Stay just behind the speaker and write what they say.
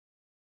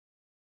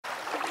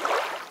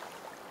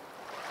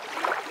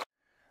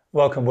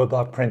Welcome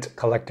woodblock print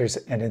collectors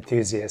and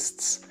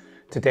enthusiasts.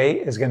 Today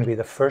is going to be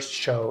the first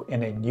show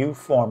in a new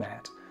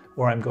format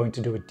where I'm going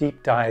to do a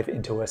deep dive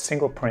into a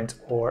single print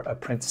or a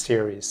print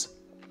series.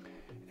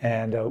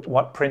 And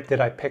what print did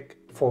I pick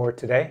for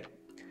today?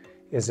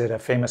 Is it a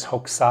famous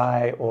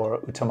Hokusai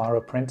or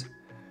Utamaro print?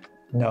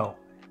 No,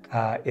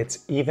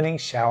 it's Evening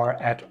Shower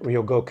at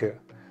Ryogoku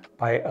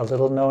by a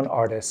little-known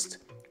artist,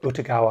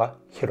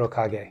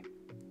 Hirokage.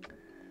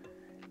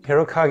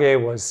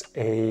 Hirokage was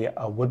a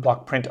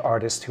woodblock print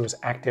artist who was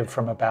active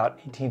from about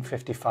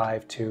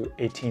 1855 to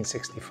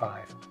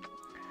 1865.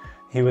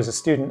 He was a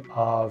student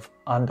of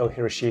Ando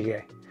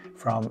Hiroshige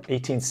from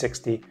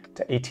 1860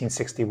 to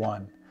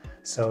 1861,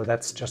 so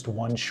that's just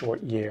one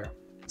short year.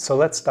 So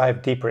let's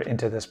dive deeper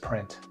into this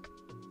print.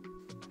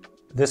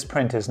 This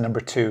print is number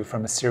 2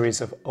 from a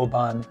series of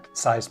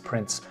oban-sized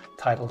prints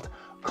titled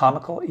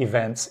Comical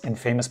Events in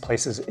Famous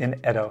Places in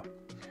Edo,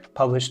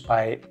 published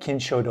by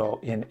Kinshodo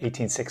in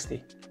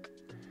 1860.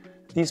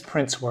 These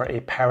prints were a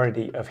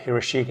parody of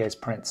Hiroshige's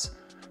prints,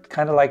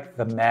 kind of like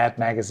the Mad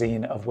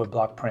magazine of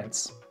woodblock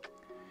prints.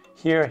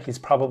 Here he's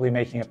probably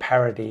making a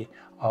parody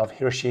of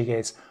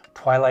Hiroshige's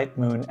Twilight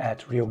Moon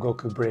at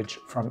Ryogoku Bridge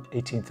from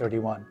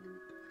 1831.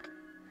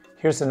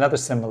 Here's another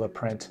similar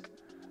print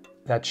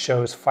that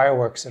shows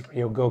fireworks at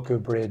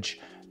Ryogoku Bridge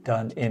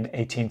done in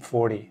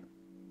 1840.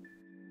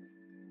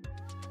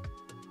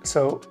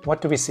 So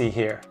what do we see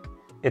here?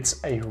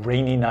 It's a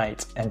rainy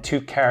night and two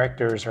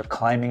characters are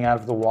climbing out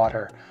of the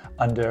water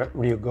under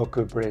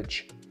Ryogoku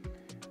Bridge.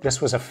 This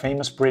was a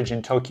famous bridge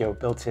in Tokyo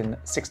built in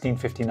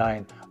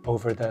 1659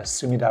 over the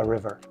Sumida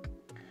River.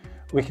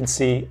 We can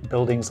see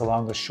buildings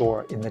along the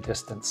shore in the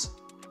distance.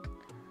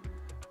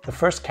 The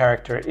first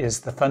character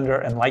is the thunder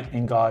and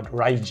lightning god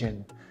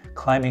Raijin,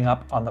 climbing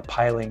up on the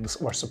pilings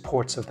or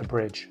supports of the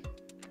bridge.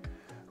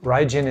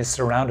 Raijin is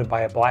surrounded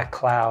by a black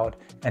cloud,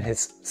 and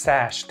his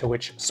sash, to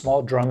which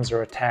small drums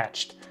are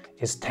attached,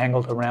 is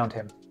tangled around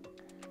him.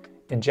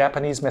 In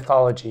Japanese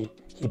mythology,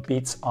 he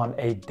beats on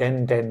a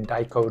den-den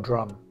daiko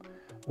drum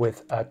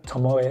with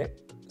tomoe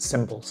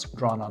symbols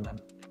drawn on them.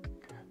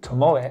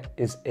 Tomoe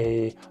is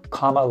a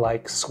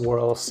kama-like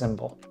swirl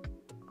symbol.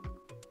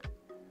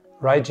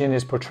 Raijin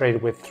is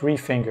portrayed with 3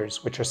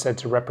 fingers, which are said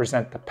to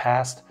represent the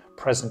past,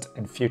 present,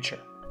 and future.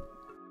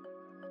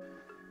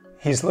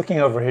 He's looking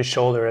over his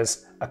shoulder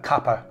as a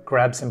kappa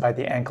grabs him by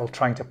the ankle,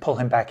 trying to pull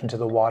him back into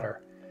the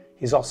water.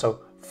 He's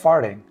also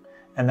farting,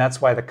 and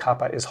that's why the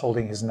kappa is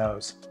holding his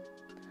nose.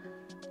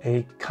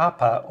 A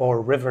kappa,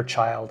 or river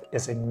child,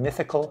 is a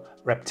mythical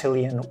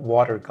reptilian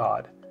water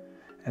god,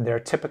 and they're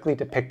typically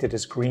depicted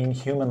as green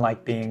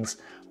human-like beings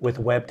with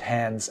webbed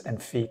hands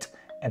and feet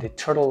and a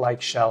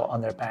turtle-like shell on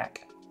their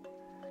back.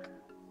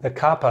 The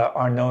kappa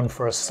are known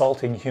for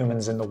assaulting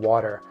humans in the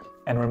water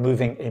and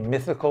removing a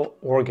mythical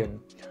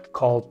organ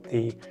called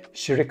the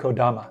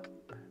shirikodama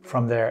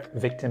from their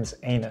victim's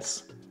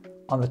anus.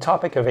 On the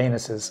topic of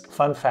anuses,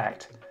 fun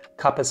fact,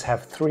 kappas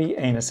have 3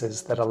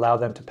 anuses that allow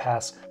them to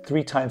pass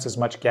 3 times as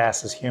much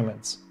gas as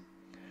humans.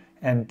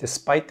 And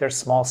despite their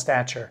small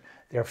stature,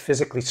 they are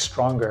physically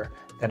stronger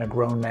than a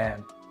grown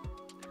man.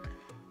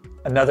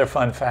 Another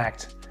fun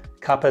fact,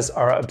 kappas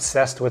are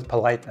obsessed with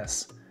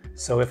politeness,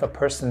 so if a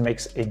person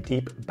makes a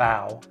deep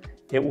bow,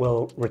 it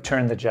will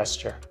return the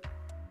gesture.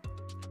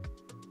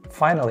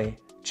 Finally,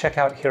 check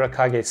out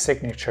Hirokage's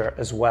signature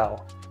as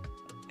well.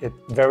 It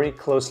very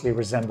closely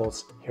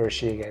resembles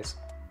Hiroshige's.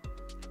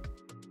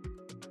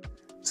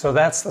 So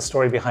that's the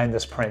story behind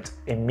this print,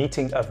 a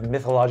meeting of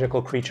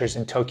mythological creatures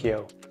in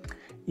Tokyo.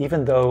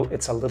 Even though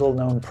it's a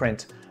little-known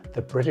print,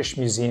 the British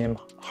Museum,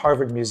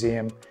 Harvard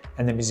Museum,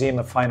 and the Museum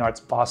of Fine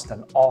Arts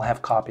Boston all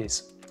have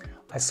copies.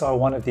 I saw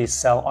one of these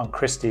sell on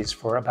Christie's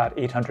for about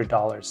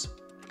 $800.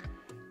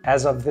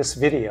 As of this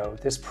video,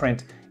 this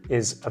print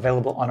is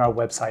available on our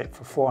website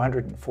for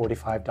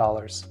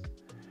 $445.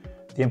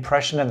 The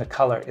impression and the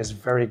color is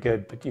very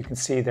good, but you can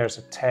see there's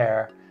a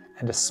tear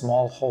and a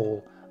small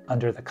hole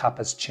under the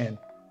kappa's chin.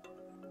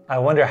 I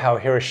wonder how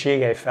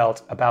Hiroshige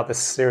felt about this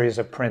series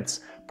of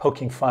prints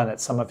poking fun at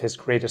some of his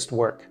greatest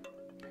work.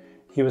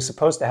 He was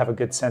supposed to have a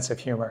good sense of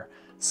humor,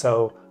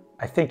 so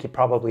I think he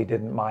probably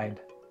didn't mind.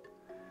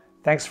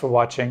 Thanks for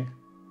watching,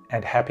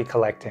 and happy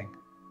collecting.